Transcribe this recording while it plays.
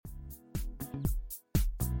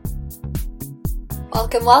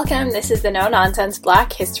Welcome. This is the No Nonsense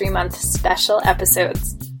Black History Month special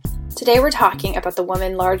episodes. Today we're talking about the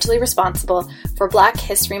woman largely responsible for Black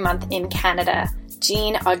History Month in Canada,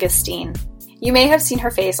 Jean Augustine. You may have seen her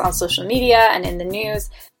face on social media and in the news.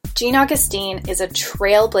 Jean Augustine is a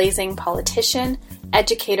trailblazing politician,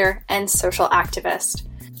 educator, and social activist.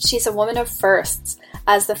 She's a woman of firsts,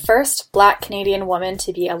 as the first Black Canadian woman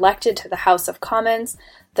to be elected to the House of Commons,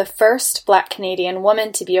 the first Black Canadian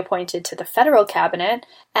woman to be appointed to the federal cabinet,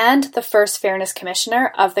 and the first Fairness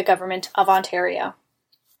Commissioner of the Government of Ontario.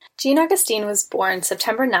 Jean Augustine was born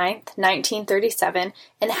September 9th, 1937,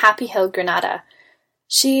 in Happy Hill, Grenada.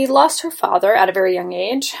 She lost her father at a very young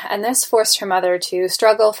age, and this forced her mother to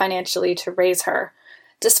struggle financially to raise her.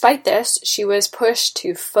 Despite this, she was pushed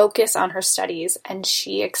to focus on her studies, and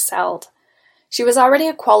she excelled. She was already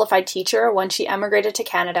a qualified teacher when she emigrated to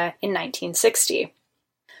Canada in 1960.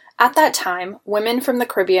 At that time, women from the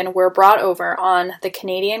Caribbean were brought over on the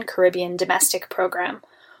Canadian-Caribbean Domestic Program.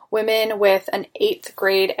 Women with an 8th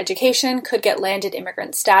grade education could get landed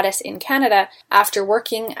immigrant status in Canada after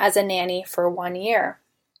working as a nanny for 1 year.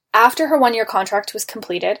 After her 1-year contract was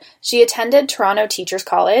completed, she attended Toronto Teachers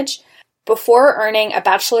College before earning a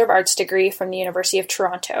Bachelor of Arts degree from the University of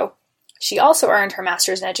Toronto. She also earned her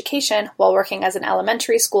master's in education while working as an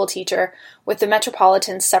elementary school teacher with the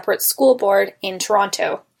Metropolitan Separate School Board in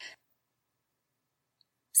Toronto.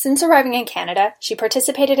 Since arriving in Canada, she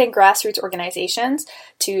participated in grassroots organizations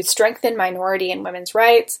to strengthen minority and women's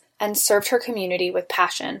rights and served her community with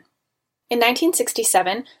passion. In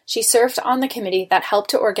 1967, she served on the committee that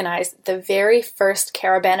helped to organize the very first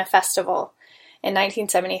Caribana Festival. In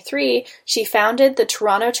 1973, she founded the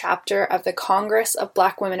Toronto chapter of the Congress of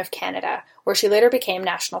Black Women of Canada, where she later became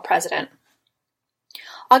national president.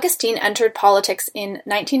 Augustine entered politics in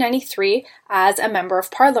 1993 as a member of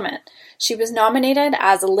parliament. She was nominated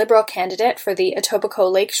as a Liberal candidate for the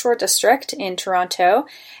Etobicoke Lakeshore district in Toronto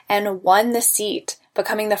and won the seat,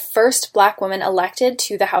 becoming the first Black woman elected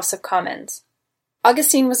to the House of Commons.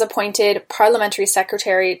 Augustine was appointed parliamentary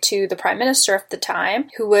secretary to the Prime Minister at the time,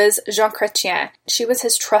 who was Jean Chrétien. She was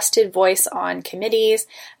his trusted voice on committees,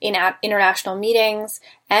 in international meetings,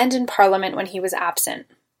 and in Parliament when he was absent.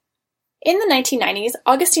 In the 1990s,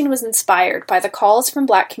 Augustine was inspired by the calls from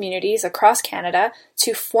Black communities across Canada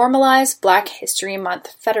to formalize Black History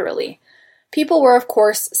Month federally. People were, of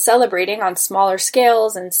course, celebrating on smaller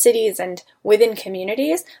scales in cities and within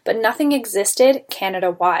communities, but nothing existed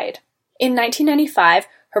Canada-wide. In 1995,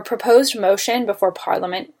 her proposed motion before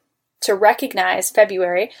Parliament to recognize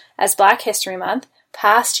February as Black History Month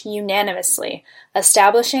passed unanimously,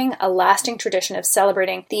 establishing a lasting tradition of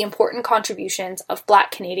celebrating the important contributions of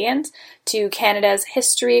Black Canadians to Canada's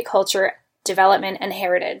history, culture, development, and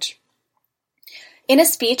heritage. In a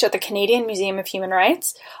speech at the Canadian Museum of Human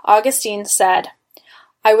Rights, Augustine said,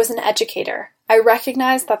 "I was an educator. I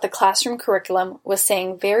recognized that the classroom curriculum was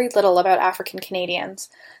saying very little about African Canadians.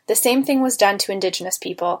 The same thing was done to Indigenous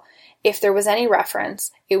people. If there was any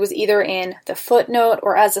reference, it was either in the footnote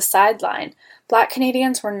or as a sideline. Black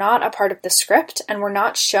Canadians were not a part of the script and were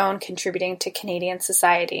not shown contributing to Canadian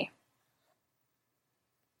society."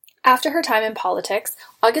 After her time in politics,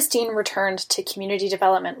 Augustine returned to community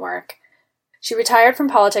development work. She retired from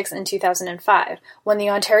politics in 2005, when the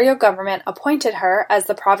Ontario government appointed her as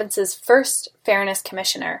the province's first Fairness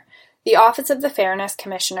Commissioner. The Office of the Fairness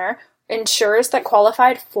Commissioner ensures that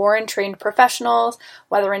qualified foreign-trained professionals,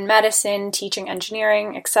 whether in medicine, teaching,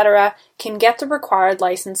 engineering, etc., can get the required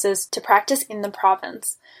licenses to practice in the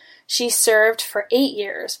province. She served for 8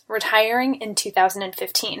 years, retiring in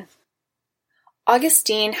 2015.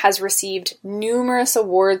 Augustine has received numerous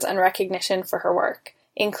awards and recognition for her work,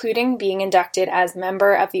 including being inducted as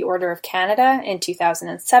member of the Order of Canada in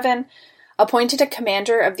 2007, appointed a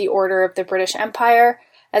commander of the Order of the British Empire,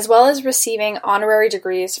 as well as receiving honorary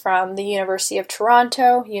degrees from the University of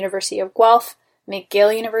Toronto, University of Guelph,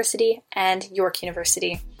 McGill University, and York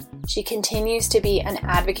University. She continues to be an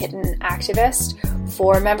advocate and an activist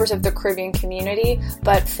for members of the Caribbean community,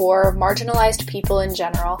 but for marginalized people in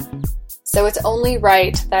general. So it's only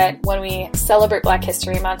right that when we celebrate Black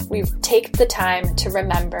History Month, we take the time to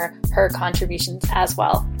remember her contributions as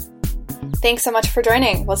well. Thanks so much for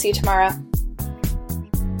joining. We'll see you tomorrow.